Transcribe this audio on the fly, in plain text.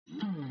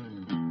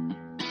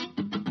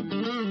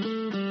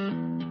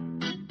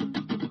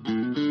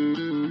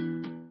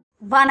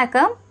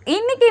வணக்கம்.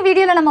 இன்னைக்கு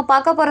வீடியோல நம்ம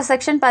பார்க்க போற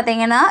செக்ஷன்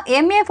பாத்தீங்கன்னா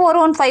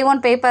MA4151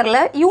 பேப்பர்ல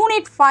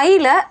யூனிட்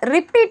 5ல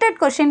ரிப்பீட்டட்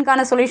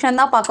क्वेश्चनக்கான சொல்யூஷன்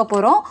தான் பார்க்க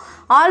போறோம்.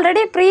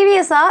 ஆல்ரெடி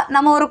ப்ரீவியஸா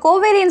நம்ம ஒரு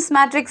கோவேரியன்ஸ்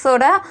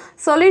மேட்ரிக்ஸோட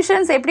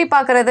சொல்யூஷன்ஸ் எப்படி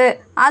பார்க்கிறது,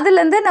 அதுல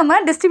இருந்து நம்ம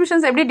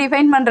டிஸ்ட்ரிபியூஷன்ஸ் எப்படி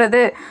டிஃபைன்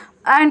பண்றது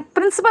அண்ட்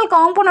பிரின்சிபல்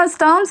காம்போனன்ட்ஸ்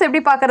டர்ம்ஸ்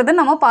எப்படி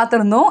பார்க்கறதுன்னு நம்ம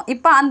பார்த்திருந்தோம்.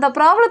 இப்போ அந்த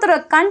ப்ராப்ளத்தோட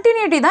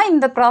கண்டினியூட்டி தான்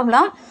இந்த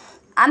ப்ராப்ளம்.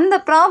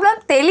 அந்த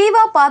ப்ராப்ளம்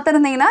தெளிவா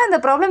பார்த்திருந்தீங்கன்னா இந்த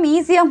ப்ராப்ளம்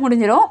ஈஸியா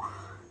முடிஞ்சிரும்.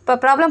 இப்போ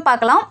ப்ராப்ளம்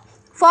பார்க்கலாம்.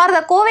 For the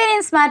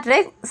covariance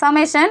matrix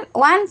summation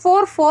 1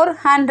 4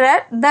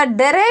 400, the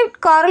derived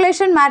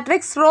correlation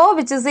matrix rho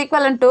which is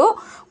equivalent to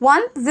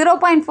 1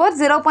 0.4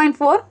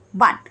 0.4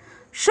 1.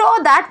 Show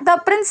that the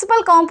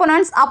principal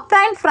components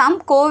obtained from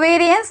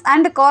covariance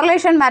and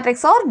correlation matrix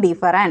are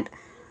different.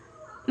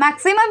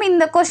 Maximum in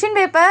the question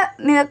paper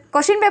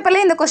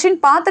இந்த question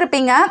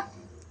பார்த்திருப்பீங்க.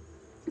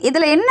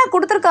 இதில் என்ன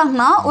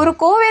கொடுத்துருக்காங்கன்னா ஒரு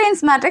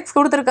covariance matrix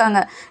கொடுத்துருக்காங்க.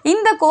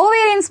 இந்த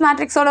covariance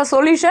மேட்ரிக்ஸோட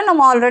solution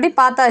நம்ம already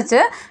பார்த்தாச்சு.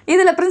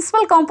 இதில்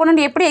பிரின்சிபல்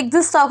காம்போனன்ட் எப்படி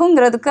எக்ஸிஸ்ட்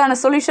ஆகுங்கிறதுக்கான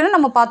சொல்யூஷனை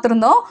நம்ம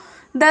பார்த்துருந்தோம்.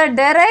 த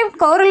derived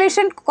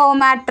correlation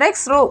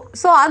matrix row.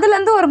 So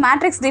அதுலேருந்து ஒரு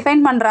மேட்ரிக்ஸ்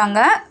டிஃபைன் பண்ணுறாங்க.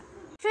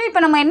 ஆக்சுவலி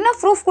இப்போ நம்ம என்ன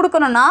ப்ரூஃப்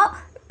கொடுக்கணும்னா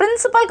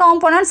principal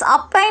components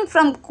obtained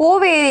from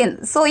covariance.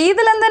 So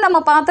இதுலேருந்து நம்ம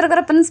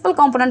பார்த்துருக்கிற principal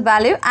component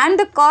value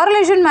and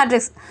correlation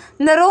matrix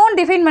இந்த ரோன்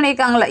டிஃபைன்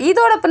பண்ணியிருக்காங்களா,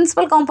 இதோட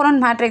பிரின்சிபல்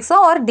காம்போனன்ட் மேட்ரிக்ஸோ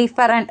ஆர்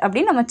டிஃபரண்ட்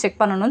அப்படின்னு நம்ம செக்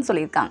பண்ணணும்னு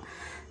சொல்லியிருக்காங்க.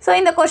 ஸோ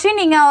இந்த கொஷின்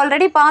நீங்கள்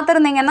ஆல்ரெடி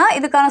பார்த்துருந்தீங்கன்னா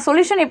இதுக்கான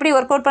சொல்யூஷன் எப்படி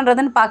ஒர்க் அவுட்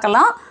பண்ணுறதுன்னு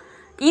பார்க்கலாம்.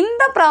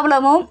 இந்த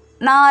ப்ராப்ளமும்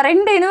நான்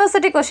 2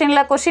 யூனிவர்சிட்டி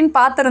கொஷின்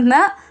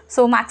பார்த்துருந்தேன்.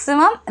 ஸோ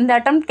மேக்ஸிமம் இந்த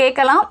அட்டெம்ப்ட்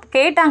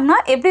கேட்டாங்கன்னா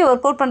எப்படி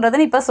ஒர்க் அவுட்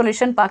பண்ணுறதுன்னு இப்போ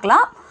சொல்யூஷன்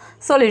பார்க்கலாம்.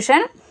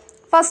 Solution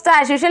first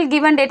as usual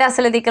given data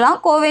எழுதிக்கலாம்.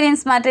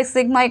 covariance matrix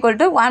sigma equal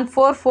to 1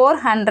 4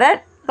 400,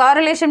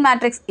 correlation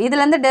matrix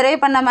இதிலிருந்து derive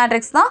பண்ண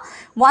matrix தான்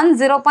 1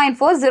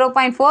 0.4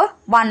 0.4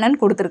 1 ன்னு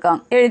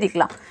கொடுத்துருக்காங்க,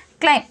 எழுதிக்கலாம்.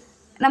 claim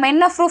நம்ம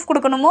என்ன proof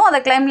கொடுக்கணுமோ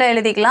அதை claimல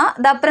எழுதிக்கலாம்.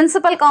 the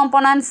principal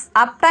components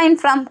obtained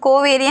from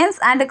covariance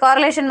and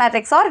correlation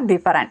matrix are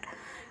different.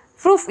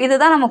 proof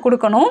இதுதான் நம்ம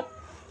கொடுக்கணும்.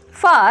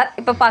 for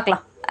இப்போ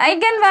பார்க்கலாம்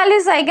eigen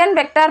values eigen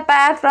vector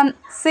pair from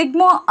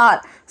sigma r.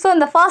 So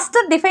இந்த ஃபஸ்ட்டு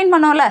டிஃபைன்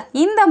பண்ணோம்ல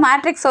இந்த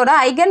மேட்ரிக்ஸோட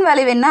ஐகன்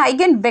வேல்யூ என்ன,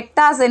 ஐகன்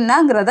வெக்டார்ஸ்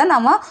என்னங்கிறத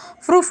நம்ம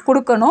ப்ரூஃப்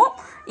கொடுக்கணும்.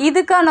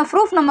 இதுக்கான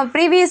ப்ரூஃப் நம்ம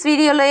ப்ரீவியஸ்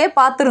வீடியோலையே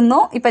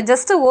பார்த்துருந்தோம். இப்போ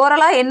ஜஸ்ட்டு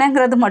ஓரலாக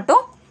என்னங்கிறது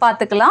மட்டும்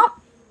பார்த்துக்கலாம்.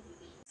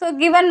 ஸோ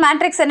கிவன்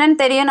மேட்ரிக்ஸ் என்னன்னு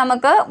தெரியும்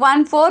நமக்கு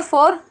 1 4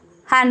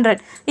 400.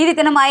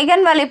 இதுக்கு நம்ம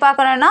ஐகன் வேல்யூ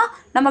பார்க்கணுன்னா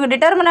நமக்கு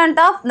determinant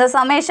of the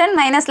summation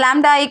minus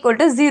lambda equal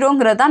to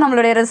 0ங்கிறது தான்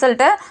நம்மளுடைய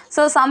result.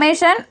 So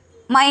summation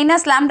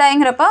minus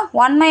லாம்டாங்கிறப்ப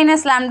 1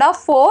 minus lambda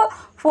 4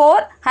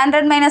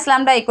 100 minus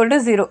lambda equal to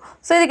 0.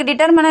 So இதுக்கு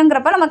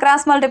டிட்டர்மினன்ட்ங்கிறப்ப நம்ம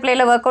கிராஸ்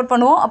மல்டிப்ளைல ஒர்க் அவுட்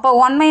பண்ணுவோம். அப்போ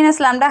 1 minus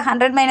lambda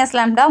 100 minus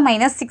lambda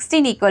minus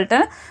 16 equal to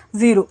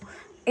 0.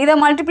 இதை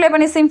multiply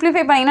பண்ணி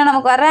சிம்பிளிஃபை பண்ணிங்கன்னா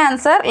நமக்கு வர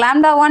answer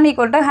lambda 1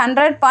 equal to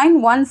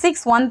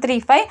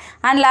 100.16135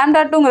 and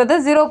lambda 2ங்கிறது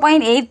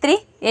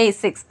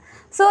 0.8386.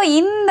 So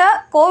இந்த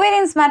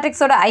covariance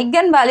மேட்ரிக்ஸோட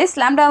eigen values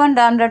lambda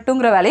 1 lambda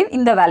 2ங்கிற value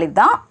இந்த வேல்யூ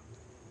தான்.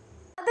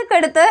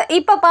 அதுக்கடுத்து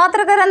இப்போ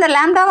பார்த்துருக்கிற அந்த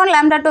lambda 1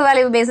 lambda 2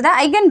 வேல்யூ பேஸ்டாக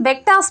ஐகன்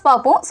வெக்டார்ஸ்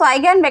பார்ப்போம். ஸோ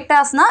ஐகன்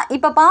வெக்டார்ஸ்னால்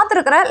இப்போ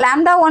பார்த்துருக்கிற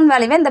lambda 1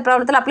 வேல்யூவை இந்த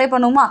ப்ராப்ளத்தில் அப்ளை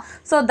பண்ணுவோமா.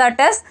 So that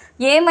is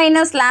a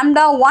minus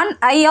lambda 1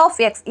 i of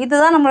x.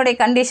 இதுதான் நம்மளுடைய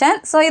கண்டிஷன்.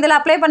 ஸோ இதில்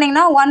அப்ளை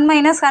பண்ணிங்கன்னா 1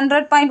 மைனஸ்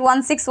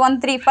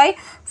 100.16135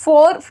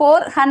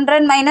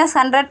 4 மைனஸ்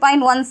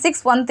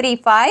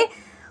 100.16135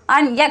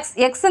 அண்ட்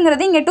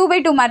எக்ஸுங்கிறது இங்கே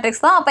 2/2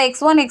 மேட்ரிக்ஸ் தான். அப்போ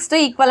x1 x2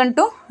 ஈக்குவலன்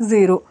டு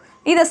 0.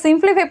 இதை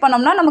சிம்பிளிஃபை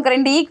பண்ணோம்னா நமக்கு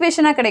 2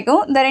 ஈக்குவேஷனாக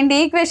கிடைக்கும். இந்த 2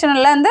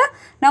 ஈக்குவேஷனில் வந்து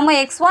நம்ம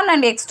x1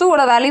 அண்ட்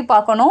x2ஓட வேல்யூ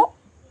பார்க்கணும்.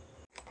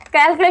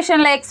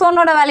 கேல்குலேஷனில்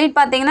x1ஓட வேல்யூ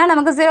பார்த்தீங்கன்னா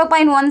நமக்கு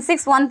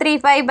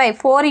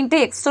 0.16135/4 இன்ட்டு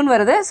x2ன்னு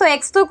வருது. ஸோ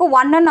x2க்கு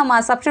 1 நம்ம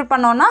சப்ஸ்டியூட்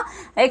பண்ணோம்னா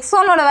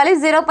x1ஓட value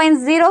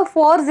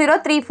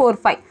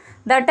 0.040345.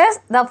 That is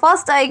the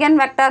first eigen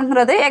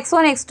வெக்டர்ங்கிறது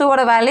x1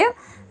 x2ஓட value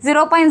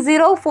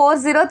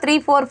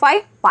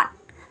 0.040345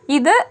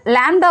 இது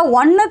lambda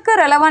 1க்கு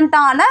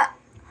ரெலவெண்ட்டான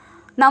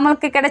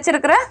நம்மளுக்கு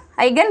கிடைச்சிருக்கிற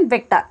ஐகன்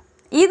வெக்டார்.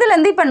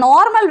 இதுலேருந்து இப்போ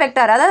நார்மல்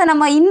வெக்டார், அதாவது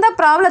நம்ம இந்த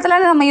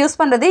ப்ராப்ளத்தில் நம்ம யூஸ்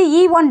பண்ணுறது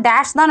E1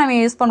 டேஷ் தான் நம்ம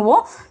யூஸ்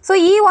பண்ணுவோம். ஸோ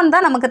E1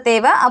 தான் நமக்கு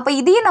தேவை. அப்போ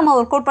இதையும் நம்ம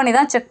ஒர்க் அவுட் பண்ணி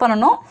தான் செக்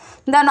பண்ணணும்.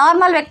 இந்த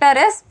நார்மல் வெக்டார்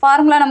இஸ்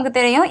ஃபார்முலா நமக்கு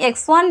தெரியும்,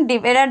 x1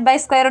 divided by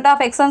square root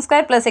of x1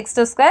 square plus x2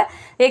 square,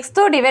 x2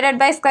 divided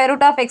by square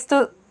root of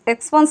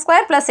x1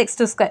 square plus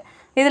x2 square.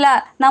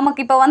 இதில் நமக்கு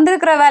இப்போ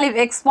வந்திருக்கிற வேல்யூ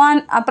x1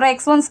 அப்புறம்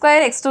x1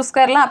 ஸ்கொயர் x2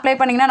 ஸ்கொயர்லாம் அப்ளை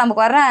பண்ணிங்கன்னா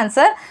நமக்கு வர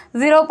ஆன்சர்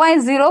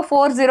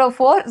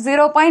 0.0404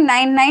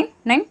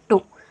 0.9992.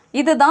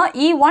 இதுதான்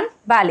E1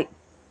 வேல்யூ.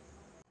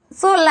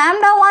 ஸோ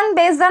lambda 1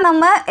 பேஸ்டாக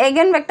நம்ம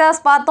ஐகன்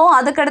வெக்டார்ஸ் பார்த்தோம்.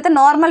 அதுக்கடுத்து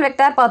நார்மல்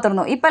வெக்டார்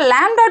பார்த்துருந்தோம். இப்போ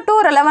lambda 2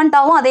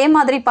 ரெலவெண்ட்டாகவும் அதே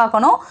மாதிரி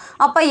பார்க்கணும்.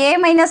 அப்போ a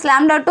minus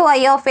lambda 2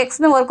 i of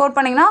xன்னு work out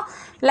பண்ணிங்கன்னா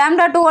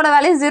lambda 2ஓட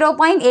வேல்யூ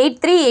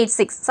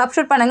 0.8386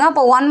 சப்ஸ்டியூட் பண்ணுங்கள்.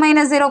 அப்போ 1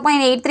 மைனஸ்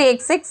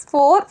 0.8386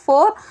 4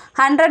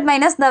 100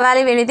 மைனஸ் த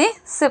வேல்யூ எழுதி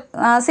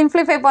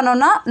சிம்பிளிஃபை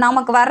பண்ணோன்னா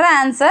நமக்கு வர்ற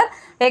answer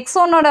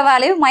x1ஓட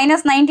value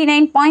minus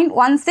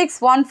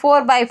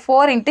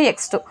 99.1614/4 into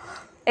x2.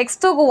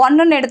 x2க்கு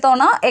 1ன்னு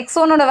எடுத்தோன்னா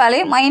x1ஓட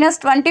value minus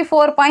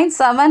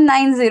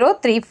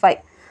 24.79035.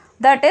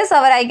 That is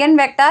our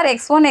eigenvector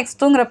x1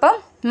 x2ங்கிறப்ப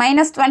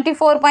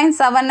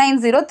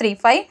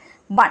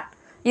 -24.790351.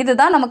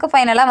 இதுதான் நமக்கு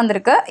ஃபைனலாக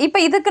வந்திருக்கு. இப்போ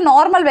இதுக்கு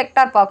நார்மல்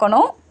வெக்டார்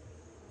பார்க்கணும்.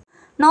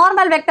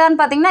 நார்மல் வெக்டார்னு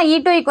பார்த்தீங்கன்னா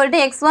E2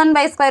 = x1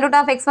 by square root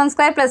of x1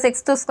 square plus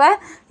x2 square,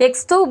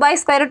 x2 by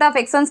square root of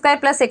x1 square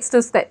plus x2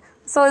 square.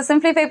 So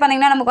simplify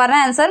பண்ணிங்கன்னா நமக்கு வர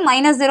ஆன்சர்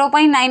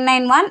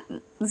 -0.991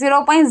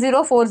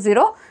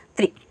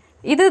 0.0403.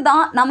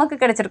 இதுதான் நமக்கு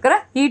கிடைச்சிருக்கிற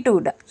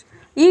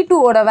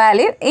E2ஓட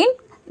வேல்யூ இன்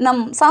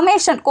நம்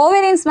சமேஷன்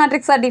கோவேரியன்ஸ்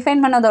மேட்ரிக்ஸை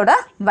define பண்ணதோட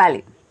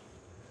value.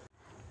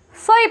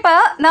 So இப்போ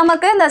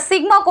நமக்கு இந்த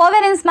sigma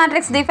covariance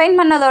matrix define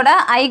பண்ணதோட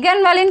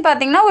eigen வேல்யூன்னு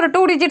பார்த்தீங்கன்னா ஒரு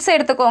 2 டிஜிட்ஸ்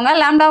எடுத்துக்கோங்க.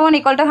 λ1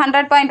 =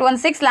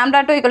 100.16,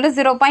 λ2 =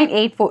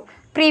 0.84.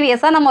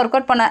 ப்ரீவியஸாக நம்ம ஒர்க்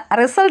அவுட் பண்ண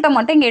ரிசல்ட்டை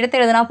மட்டும் இங்கே எடுத்து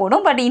எழுதினா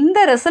போடும். பட் இந்த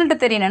ரிசல்ட்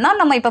தெரியணும்னா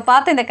நம்ம இப்போ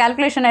பார்த்து இந்த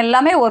கால்குலேஷன்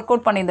எல்லாமே ஒர்க்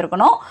அவுட்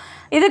பண்ணியிருந்துருக்கணும்.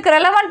 இதுக்கு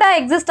ரெலவெண்ட்டாக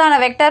எக்ஸிஸ்ட் ஆன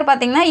வெக்டர்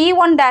பார்த்தீங்கன்னா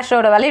E1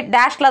 டேஷோட வேல்யூ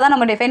டேஷில் தான்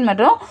நம்ம டிஃபைன்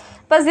பண்ணுறோம்.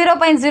 இப்போ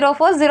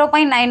 0.04,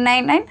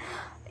 0.999,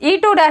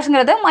 E2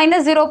 டேஷ்ங்கிறது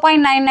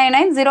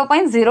 -0.999,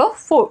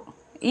 0.04.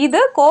 இது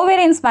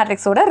கோவேரியன்ஸ்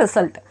மேட்ரிக்ஸோட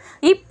ரிசல்ட்.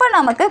 இப்போ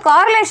நமக்கு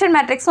கார்லேஷன்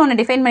மேட்ரிக்ஸ் ஒன்று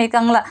டிஃபைன்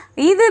பண்ணியிருக்காங்களா,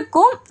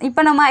 இதுக்கும்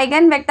இப்போ நம்ம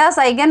eigen vectors,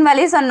 eigen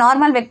values and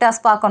normal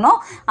vectors பார்க்கணும்.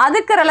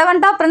 அதுக்கு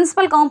ரெலவெண்ட்டாக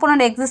பிரின்சிபல்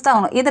காம்போனன்ட் எக்ஸிஸ்ட்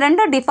ஆகணும். இது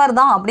ரெண்டும் டிஃபர்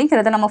தான்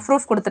அப்படிங்கிறத நம்ம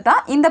ப்ரூஃப் கொடுத்துட்டா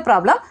இந்த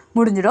ப்ராப்ளம்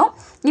முடிஞ்சிடும்.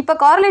 இப்போ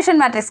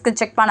கார்லேஷன் மேட்ரிக்ஸ்க்கு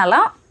செக்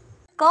பண்ணலாம்.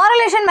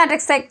 கார்லேஷன்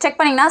மேட்ரிக்ஸ் செக்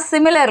பண்ணிங்கன்னா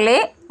சிமிலர்லி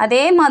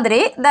அதே மாதிரி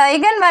த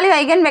eigen value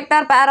eigen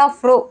vector pair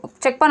of row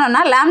check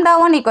பண்ணோம்னா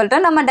λ1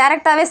 = நம்ம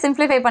டேரெக்டாகவே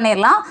சிம்பிளிஃபை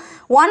பண்ணிடலாம்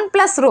 1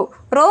 + ரோ.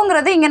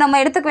 ரோங்கிறது இங்கே நம்ம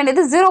எடுத்துக்க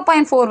வேண்டியது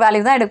 0.4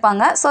 வேல்யூ தான்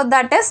எடுப்பாங்க. So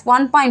that is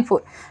 1.4.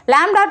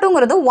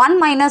 λ2ங்கிறது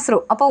 1 - ரோ.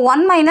 அப்போ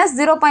 1 -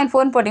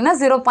 0.4 போட்டிங்கன்னா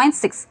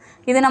 0.6.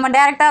 இது நம்ம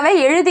டேரெக்டாகவே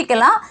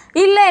எழுதிக்கலாம்.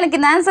 இல்லை எனக்கு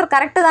இந்த ஆன்சர்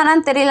கரெக்டு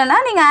தானான்னு தெரியலனா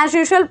நீங்கள் ஆஸ்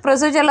யூஷுவல்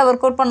ப்ரொசீஜரில்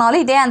ஒர்க் அவுட்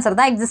பண்ணாலும் இதே ஆன்சர்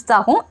தான் எக்ஸிஸ்ட்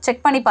ஆகும்.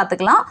 செக் பண்ணி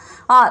பார்த்துக்கலாம்.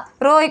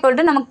 ரோ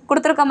 = நமக்கு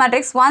கொடுத்துருக்க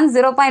மேட்ரிக்ஸ் 1,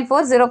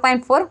 0.4,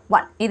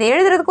 0.41. இது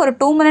எழுதுறதுக்கு ஒரு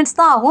 2 minutes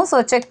தான் ஆகும். ஸோ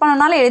செக்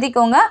பண்ணனாலும்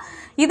எழுதிக்கோங்க.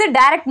 இது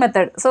டைரக்ட்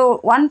மெத்தட். ஸோ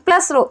 1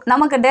 + ரோ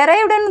நமக்கு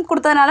டெரைவ்டுன்னு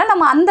கொடுத்ததுனால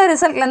நம்ம அந்த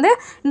ரிசல்ட்லேருந்து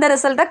இந்த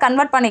ரிசல்ட்டை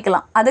கன்வெர்ட்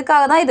பண்ணிக்கலாம்.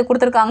 அதுக்காக தான் இது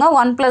கொடுத்துருக்காங்க.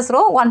 1 +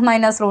 ரோ 1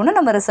 - ரோன்னு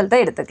நம்ம ரிசல்ட்டை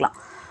எடுத்துக்கலாம்.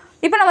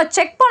 இப்போ நம்ம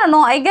செக்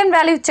பண்ணணும், ஐகன்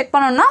வேல்யூ செக்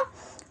பண்ணணும்னா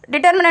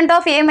டிட்டர்மினன்ட்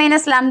ஆஃப் A -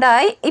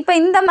 λI. இப்போ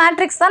இந்த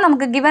மேட்ரிக்ஸ் தான்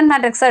நமக்கு கிவன்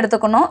மேட்ரிக்ஸாக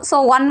எடுத்துக்கணும். ஸோ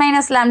 1 -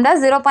 λ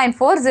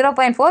 0.4,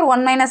 0.4,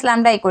 1 - λ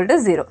 =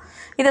 0.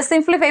 இதை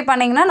சிம்பிளிஃபை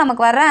பண்ணிங்கன்னா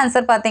நமக்கு வர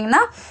ஆன்சர்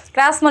பார்த்தீங்கன்னா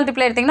கிராஸ்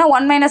மல்டிப்ளை எடுத்திங்கன்னா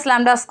 1 - λ² -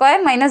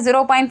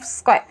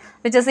 0.2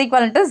 which is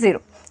equal to 0.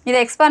 இதை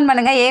எக்ஸ்பேண்ட்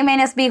பண்ணுங்கள். A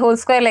 - b ஹோல்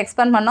ஸ்கொயரில்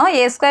எக்ஸ்பேண்ட் பண்ணோம்.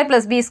 A²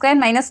 + b²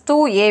 -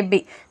 2ab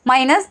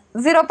minus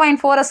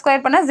 0.4²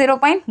 பண்ண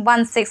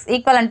 0.16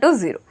 equal to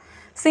 0.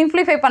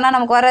 சிம்பிளிஃபை பண்ணால்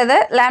நமக்கு வர்றது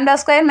λ²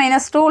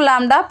 - 2λ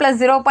 +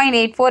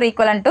 0.84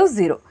 equal to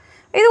 0.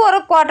 இது ஒரு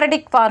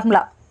குவாட்ரட்டிக்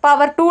ஃபார்முலா.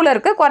 பவர் 2ல்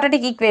இருக்குது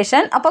குவாட்ரட்டிக்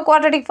ஈக்குவேஷன். அப்போ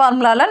குவாட்ரட்டிக்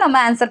ஃபார்முலாவில் நம்ம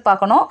ஆன்சர்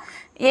பார்க்கணும்.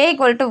 A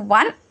 =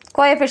 1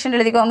 கோஎஃபிஷியன்ட்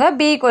எழுதிக்கோங்க.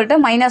 B =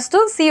 -2,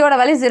 C-யோட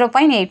value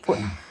 0.84.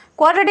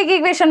 Quadratic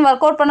equation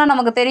work out பண்ணால்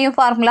நமக்கு தெரியும்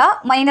formula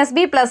 -b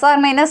 + or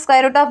 -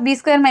 square root of b²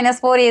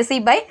 -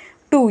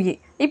 4ac/2a.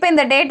 இப்போ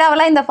இந்த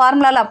டேட்டாவெல்லாம் இந்த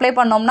ஃபார்முலாவில் அப்ளை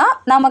பண்ணோம்னா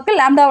நமக்கு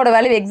λ-வோட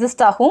வேல்யூ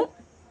எக்ஸிஸ்ட் ஆகும்.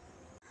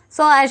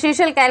 ஸோ ஆஸ்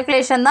யூஷுவல்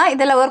கேல்குலேஷன் தான்.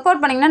 இதில் ஒர்க்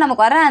அவுட் பண்ணிங்கன்னா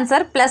நமக்கு வர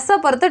ஆன்சர் ப்ளஸ்ஸை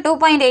பொறுத்து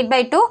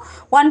 2.8/2,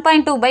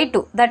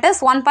 1.2/2 தட்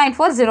இஸ்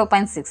 1.4,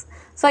 0.6.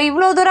 ஸோ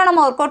இவ்வளோ தூரம்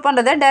நம்ம ஒர்க் அவுட்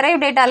பண்ணுறது டெரைவ்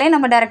டேட்டாலே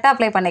நம்ம டேரெக்டாக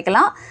அப்ளை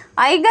பண்ணிக்கலாம்.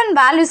 ஐகன்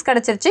வேல்யூஸ்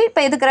கிடச்சிருச்சு.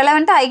 இப்போ இதுக்கு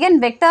ரெலவெண்ட்டாக ஐகன்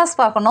வெக்டார்ஸ்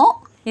பார்க்கணும்.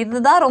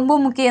 இதுதான் ரொம்ப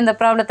முக்கியம் இந்த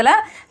ப்ராப்ளத்தில்.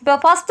 இப்போ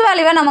ஃபஸ்ட்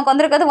வேல்யூவை நமக்கு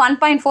வந்திருக்கிறது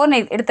 1.4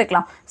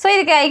 எடுத்துக்கலாம். ஸோ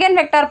இதுக்கு ஐகன்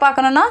வெக்டார்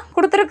பார்க்கணுன்னா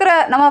கொடுத்துருக்கிற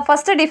நம்ம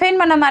ஃபஸ்ட்டு டிஃபைன்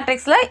பண்ண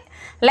மேட்ரிக்ஸில்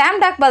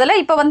லேம்டாக்கு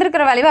பதிலாக இப்போ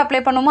வந்திருக்கிற வேல்யூவை அப்ளை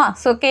பண்ணுமா?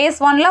 ஸோ கேஸ்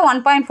 1ல்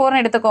 1.4ன்னு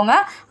எடுத்துக்கோங்க.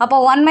 அப்போ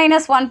 1 -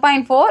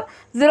 1.4,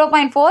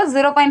 0.4,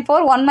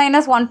 0.4,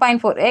 1 -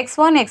 1.4,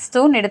 x1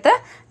 x2ன்னு எடுத்து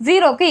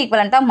 0க்கு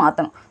ஈக்குவலண்ட்டாக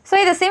மாற்றணும். ஸோ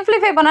இதை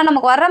சிம்பிளிஃபை பண்ணால்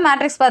நமக்கு வர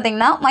மேட்ரிக்ஸ்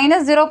பார்த்தீங்கன்னா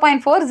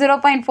 -0.4,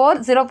 0.4,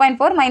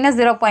 0.4,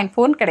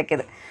 -0.4ன்னு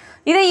கிடைக்குது.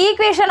 இதை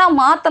ஈக்குவேஷனாக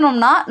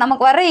மாற்றணும்னா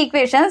நமக்கு வர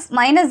equations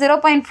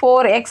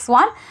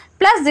 -0.4x1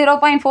 +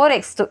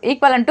 0.4x2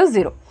 ஈக்குவலன் to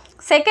 0.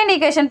 Second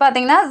equation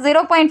பார்த்தீங்கன்னா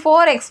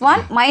 0.4x1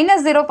 -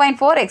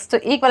 0.4x2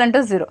 ஈக்குவலன்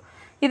டு 0.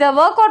 இதை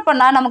ஒர்க் அவுட்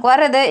பண்ணால் நமக்கு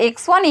வர்றது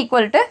x1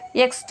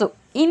 = x2.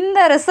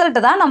 இந்த ரிசல்ட்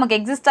தான் நமக்கு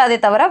எக்ஸிஸ்ட் ஆகதே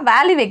தவிர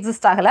வேல்யூ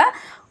எக்ஸிஸ்ட் ஆகலை.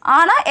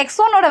 ஆனால்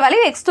x1ஓட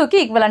வேல்யூ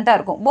x2க்கு ஈக்குவலண்ட்டாக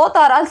இருக்கும். போத்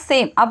ஆர் ஆல்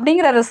சேம்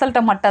அப்படிங்கிற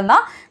ரிசல்ட்டை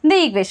மட்டும்தான் இந்த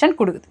ஈக்குவேஷன்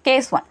கொடுக்குது.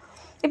 கேஸ் 1.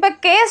 இப்போ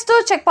கேஸ் 2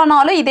 செக்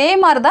பண்ணாலும் இதே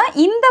மாதிரி தான்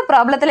இந்த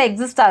ப்ராப்ளத்தில்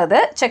எக்ஸிஸ்ட் ஆகுது.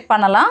 செக்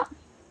பண்ணலாம்.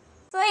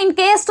 ஸோ இன்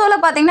கேஸ் 2ல்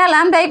பார்த்தீங்கன்னா λ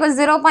 =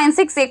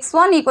 0.6,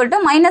 x1 =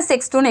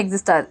 -x2ன்னு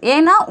எக்ஸிஸ்ட் ஆகுது.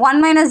 ஏன்னா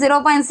 1 -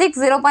 0.6,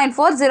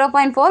 0.4,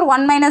 0.4,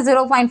 1 -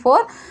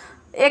 0.4,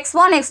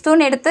 x1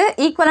 x2ன்னு எடுத்து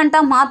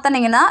ஈக்குவலண்ட்டாக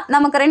மாற்றினீங்கன்னா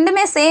நமக்கு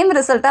ரெண்டுமே சேம்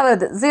ரிசல்ட்டாக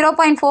வருது.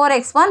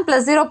 0.4x1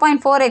 +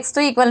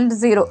 0.4x2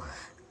 = 0.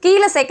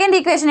 கீழே second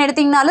equation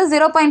எடுத்திங்கனாலும்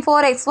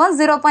 0.4x1,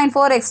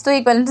 0.4x2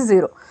 =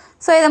 0.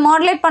 So இதை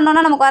மாடுலேட்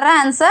பண்ணோன்னா நமக்கு வர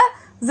answer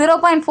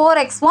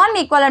 0.4x1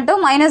 =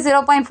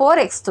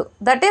 -0.4x2.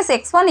 That is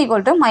x1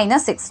 =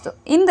 -x2.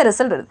 இந்த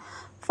ரிசல்ட் வருது.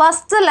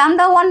 ஃபஸ்ட்டு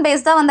λ1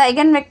 பேஸ்டாக வந்த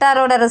eigen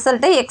வெக்டாரோட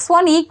result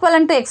x1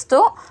 = x2.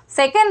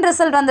 Second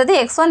result வந்தது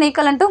x1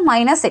 =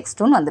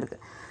 -x2ன்னு வந்திருக்கு.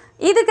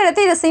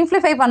 இதுக்கடுத்து இதை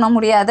சிம்பிளிஃபை பண்ண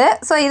முடியாது.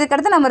 ஸோ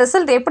இதுக்கடுத்து நம்ம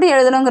ரிசல்ட் எப்படி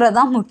எழுதணுங்கிறது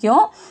தான்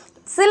முக்கியம்.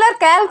 சிலர்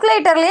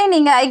கேல்குலேட்டர்லேயே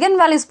நீங்கள் ஐகன்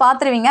வேல்யூஸ்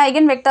பார்த்துருவீங்க,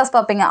 ஐகன் வெக்டார்ஸ்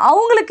பார்ப்பீங்க,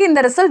 அவங்களுக்கு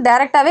இந்த ரிசல்ட்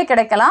டைரெக்டாகவே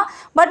கிடைக்கலாம்.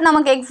 பட்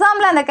நமக்கு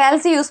எக்ஸாமில் அந்த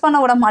கேல்சி யூஸ் பண்ண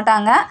விட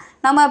மாட்டாங்க,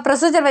 நம்ம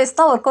ப்ரொசீஜர் வைஸ்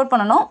தான் ஒர்க் அவுட்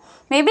பண்ணணும்.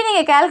 மேபி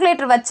நீங்கள்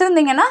கேல்குலேட்டர்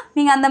வச்சுருந்தீங்கன்னா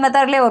நீங்கள் அந்த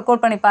மெத்தட்லேயே ஒர்க்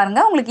அவுட் பண்ணி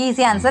பாருங்கள், உங்களுக்கு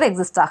ஈஸியாக ஆன்சர்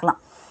எக்ஸிஸ்ட் ஆகலாம்.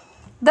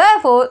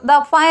 Therefore, the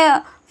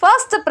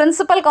first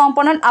principal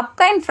component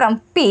obtained from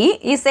P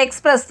is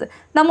expressed.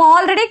 நம்ம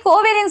ஆல்ரெடி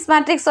கோவேரியன்ஸ்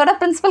மேட்ரிக்ஸோட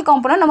பிரின்சிபல்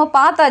காம்போனன்ட் நம்ம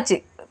பார்த்தாச்சு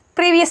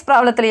ப்ரீவியஸ்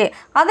ப்ராப்ளத்திலேயே.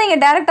 அதை இங்கே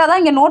டேரெக்டாக தான்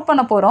இங்கே நோட்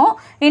பண்ண போகிறோம்.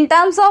 In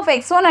terms of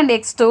x1 and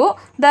x2,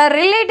 the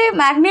relative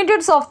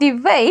magnitudes of the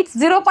weights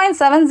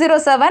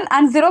 0.707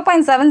 and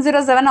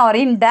 0.707 are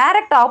in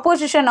direct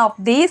opposition of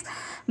these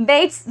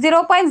weights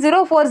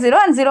 0.040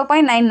 and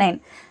 0.99.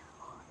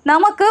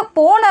 நமக்கு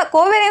போன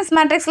கோவேரியன்ஸ்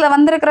மேட்ரிக்ஸில்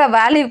வந்திருக்கிற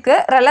வேல்யூக்கு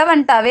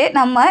ரெலவெண்ட்டாகவே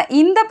நம்ம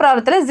இந்த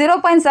ப்ராப்ளத்தில்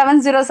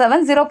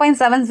 0.707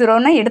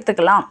 0.70ன்னு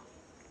எடுத்துக்கலாம்.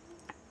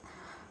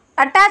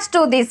 Attached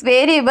to these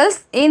variables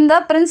in the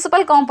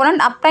principal component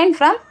obtained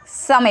from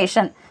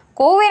summation.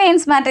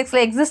 Covariance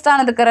மேட்ரிக்ஸில் exist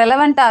ஆனதுக்கு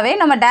ரெலவெண்ட்டாகவே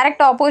நம்ம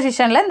டைரக்ட்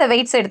ஆப்போசிஷனில் இந்த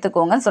வெயிட்ஸ்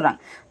எடுத்துக்கோங்கன்னு சொல்கிறாங்க.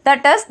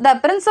 That is the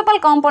principal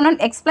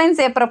component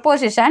explains A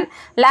proposition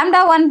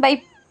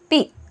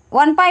λ1/p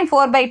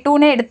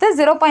 1.4/2ன்னு எடுத்து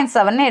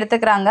 0.7ன்னு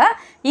எடுத்துக்கிறாங்க.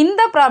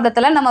 இந்த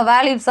ப்ராப்ளத்தில் நம்ம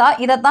வேல்யூஸாக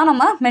இதை தான்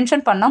நம்ம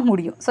மென்ஷன் பண்ண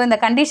முடியும். ஸோ இந்த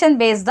கண்டிஷன்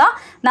பேஸ்டாக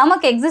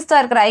நமக்கு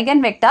எக்ஸிஸ்டாக இருக்கிற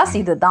ஐகன் வெக்டார்ஸ்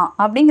இது தான்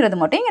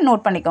அப்படிங்கிறது மட்டும் இங்கே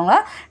நோட் பண்ணிக்கோங்க.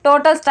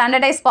 Total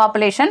standardise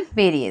population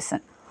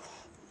variation.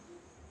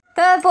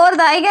 For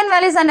the eigen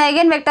values and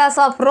eigen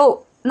vectors of row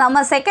நம்ம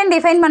செகண்ட்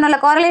டிஃபைன் பண்ணல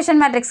கோரிலேஷன்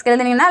மேட்ரிக்ஸ்க்கு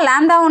எழுதினீங்கன்னா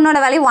λ1ஓட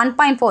வேல்யூ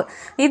 1.4.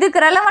 இதுக்கு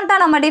ரெலவெண்ட்டாக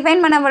நம்ம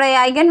டிஃபைன் பண்ணக்கூடிய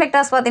ஐகன்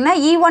வெக்டார்ஸ் பார்த்தீங்கன்னா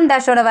E1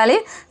 டேஷோட value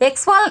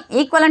x1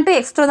 ஈக்குவலன் to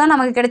x2 தான்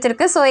நமக்கு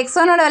கிடைச்சிருக்கு. ஸோ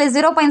x1ஓட வேல்யூ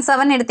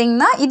 0.7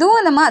 எடுத்திங்கன்னா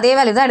இதுவும் நம்ம அதே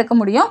வேல்யூ தான் எடுக்க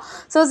முடியும்.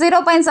 ஸோ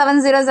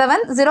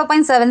 0.707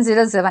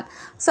 0.707.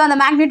 ஸோ அந்த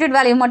மேக்னிடியூட்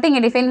வேல்யூ மட்டும்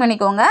இங்கே டிஃபைன்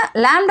பண்ணிக்கோங்க.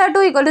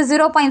 λ2 =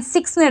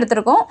 0.6ன்னு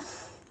எடுத்திருக்கோம்.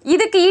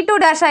 இதுக்கு E2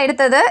 டேஷாக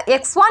எடுத்தது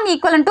x1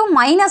 ஈக்குவலன் டு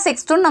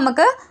 -x2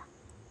 நமக்கு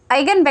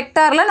ஐகன்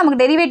வெக்டாரில் நமக்கு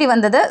டெரிவேட்டிவ்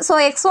வந்தது. ஸோ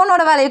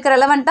x1ஓட வேல்யூக்கு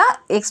ரெலவெண்ட்டாக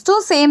x2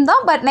 சேம்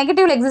தான், பட்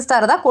நெகட்டிவ் எக்ஸிஸ்ட்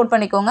ஆகிறதா கோட்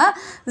பண்ணிக்கோங்க.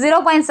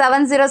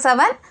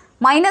 0.707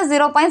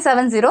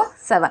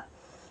 -0.707.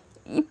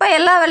 இப்போ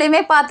எல்லா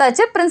வேலையுமே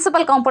பார்த்தாச்சு.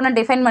 பிரின்சிபல் காம்போனன்ட்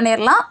டிஃபைன்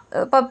பண்ணிடலாம்.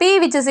 இப்போ P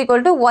which is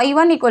equal to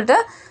y1 =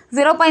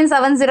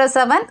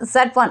 0.707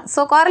 Z1.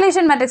 So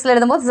correlation மேட்ரிக்ஸில்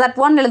எழுதும்போது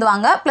Z1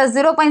 எழுதுவாங்க ப்ளஸ்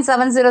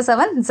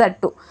 0.707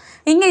 Z2.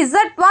 இங்கே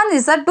Z1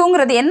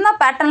 Z2ங்கிறது என்ன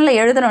பேட்டர்னில்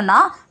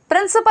எழுதணும்னா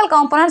principal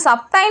components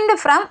obtained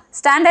from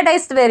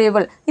standardized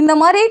variable. இந்த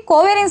மாதிரி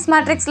கோவேரியன்ஸ்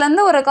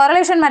மேட்ரிக்ஸ்லேருந்து ஒரு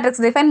காரிலேஷன்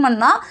மேட்ரிக்ஸ் டிஃபைன்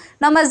பண்ணால்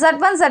நம்ம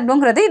Z1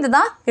 Z2ங்கிறது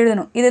இதுதான்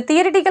எழுதணும். இது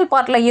தியரிட்டிக்கல்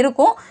பார்ட்டில்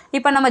இருக்கும்.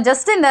 இப்போ நம்ம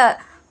ஜஸ்ட் இந்த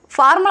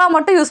ஃபார்முலா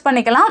மட்டும் யூஸ்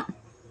பண்ணிக்கலாம்.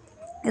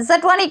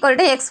 Z1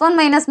 = x1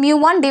 -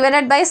 μ1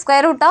 divided by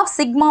square root of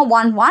sigma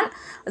 11.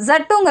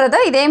 Z2ங்கிறது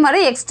இதே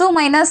மாதிரி x2 -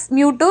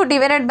 μ2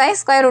 divided by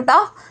square root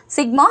of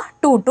sigma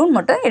 22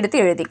 மட்டும் எடுத்து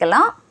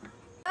எழுதிக்கலாம்.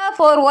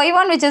 For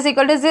y1 which is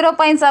equal to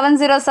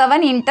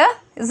 0.707 into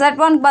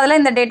Z1 பதிலாக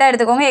இந்த டேட்டா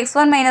எடுத்துக்கோங்க.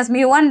 x1 -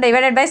 μ1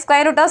 divided by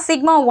square root of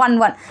sigma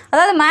 11.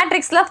 அதாவது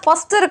மேட்ரிக்ஸில்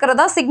ஃபஸ்ட்டு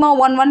இருக்கிறதா sigma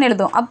 11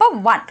 எழுதும். அப்போ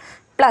 1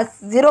 plus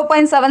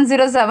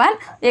 0.707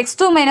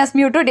 x2 -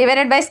 μ2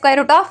 divided by square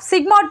root of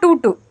sigma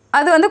 22.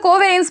 அது வந்து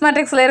கோவேரியன்ஸ்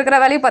மேட்ரிக்ஸில் இருக்கிற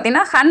வேல்யூ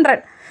பார்த்தீங்கன்னா 100.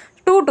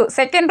 22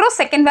 செகண்ட் ரோ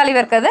செகண்ட் வேல்யூ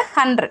இருக்கிறது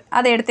 100.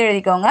 அதை எடுத்து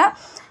எழுதிக்கோங்க.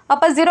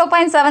 அப்போ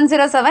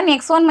 0.707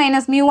 x1 -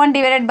 μ1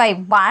 divided by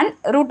 1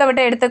 ரூட்டை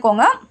விட்டு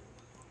எடுத்துக்கோங்க.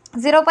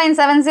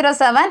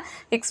 0.707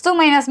 x2 -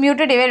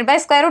 μ2 divided by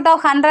square root of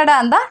 100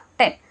 இருந்தால்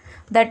 10.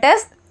 That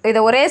is இது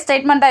ஒரே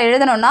ஸ்டேட்மெண்ட்டாக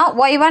எழுதணும்னா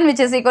y1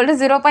 which is equal to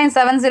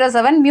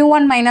 0.707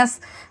 x1 -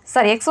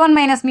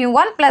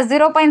 μ1 plus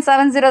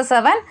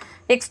 0.707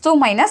 x2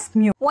 minus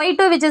μ.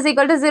 y2 which is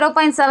equal to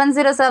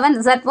 0.707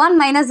 z1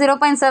 minus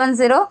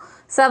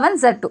 0.707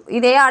 z2.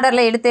 இதே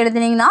ஆர்டரில் எடுத்து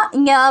எழுதினீங்கன்னா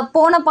இங்கே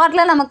போன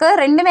பார்ட்டில் நமக்கு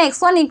ரெண்டுமே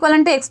x1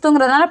 ஈக்குவலன் டு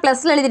x2ங்கிறதுனால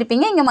ப்ளஸில்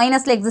எழுதிருப்பீங்க, இங்கே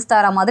மைனஸில் எக்ஸிஸ்ட்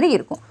ஆகிற மாதிரி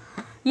இருக்கும்.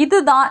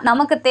 இதுதான்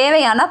நமக்கு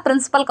தேவையான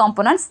பிரின்சிபல்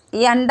காம்போனன்ட்ஸ்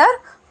அண்டர்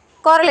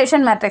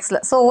correlation மேட்ரிக்ஸில்.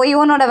 ஸோ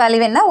y1ஓட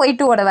வேல்யூ என்ன,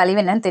 y2ஓட வேல்யூ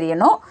என்னன்னு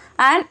தெரியணும்.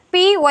 And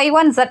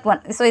py1 z1.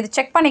 ஸோ இது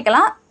செக்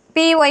பண்ணிக்கலாம்.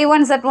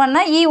 py1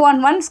 z1னா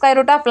e11 square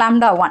root of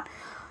λ1.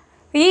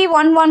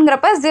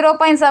 e11ங்கிறப்ப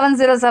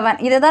 0.707.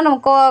 இதுதான்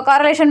நம்ம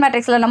காரலேஷன்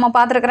மேட்ரிக்ஸில் நம்ம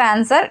பார்த்துருக்கிற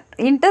answer.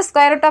 Into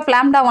square root of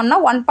λ1னா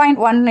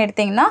 1.1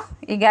 எடுத்திங்கன்னா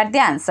you get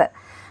the answer.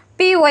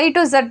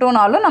 py2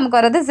 z2னாலும் நமக்கு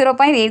வருது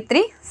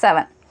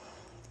 0.837.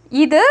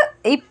 இது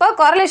இப்போ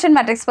காரலேஷன்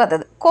மேட்ரிக்ஸ்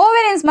பார்த்தது.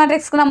 கோவேரியன்ஸ்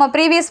மேட்ரிக்ஸ்க்கு நம்ம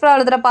ப்ரீவியஸ்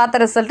ப்ராப்ளத்தில்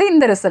பார்த்த ரிசல்ட்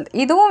இந்த ரிசல்ட்.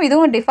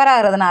 இதுவும் டிஃபர்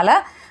ஆகிறதுனால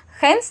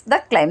ஹென்ஸ் த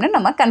கிளைம்னு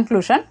நம்ம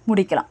கன்க்ளூஷன்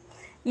முடிக்கலாம்.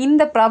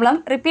 இந்த ப்ராப்ளம்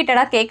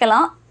ரிப்பீட்டடாக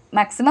கேட்கலாம்.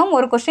 மேக்ஸிமம்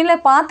ஒரு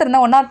கொஸ்டினில்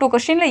பார்த்துருந்தேன், 1 or 2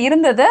 கொஸ்டினில்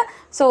இருந்தது.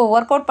 ஸோ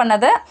ஒர்க் அவுட்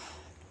பண்ணது.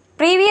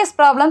 ப்ரீவியஸ்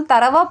ப்ராப்ளம்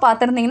தரவாக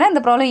பார்த்துருந்தீங்கன்னா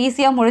இந்த ப்ராப்ளம்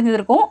ஈஸியாக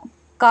முடிஞ்சிருக்கும்.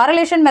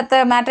 காரலேஷன்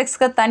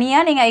மேட்ரிக்ஸ்க்கு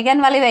தனியாக நீங்கள்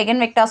eigen value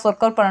eigen vectors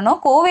work out பண்ணணும்.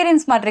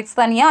 கோவேரியன்ஸ் மேட்ரிக்ஸ்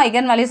தனியாக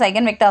ஐகன் வேல்யூஸ்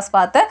ஐகன் வெக்டார்ஸ்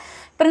பார்த்து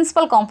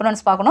பிரின்சிபல்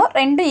காம்பனன்ட்ஸ் பார்க்கணும்,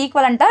 ரெண்டு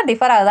ஈக்குவலண்ட்டாக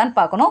டிஃபர் ஆகுதான்னு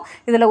பார்க்கணும்.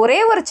 இதில் ஒரே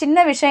ஒரு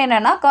சின்ன விஷயம்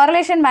என்னென்னா,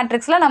 காரிலேஷன்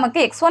மேட்ரிக்ஸில் நமக்கு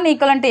x1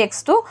 equivalent to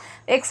x2,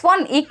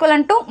 x1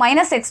 equivalent to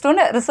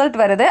 -x2ன்னு result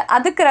வருது.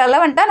 அதுக்கு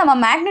ரெலவெண்ட்டாக நம்ம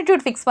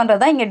மேக்னிடியூட் ஃபிக்ஸ்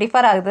பண்ணுறது தான் இங்கே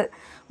டிஃபர் ஆகுது.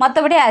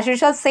 மற்றபடி ஆஸ்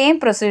யூஷுவல் சேம்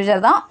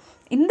ப்ரொசீஜர் தான்.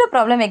 இந்த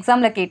ப்ராப்ளம்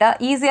எக்ஸாமில் கேட்டால்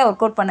ஈஸியாக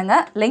ஒர்க் அவுட்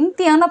பண்ணுங்கள்.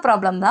 லெங்க்தியான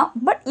ப்ராப்ளம் தான்,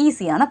 பட்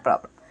ஈஸியான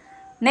ப்ராப்ளம்.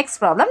 நெக்ஸ்ட்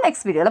ப்ராப்ளம்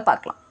நெக்ஸ்ட் வீடியோவில்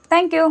பார்க்கலாம்.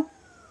 தேங்க்யூ.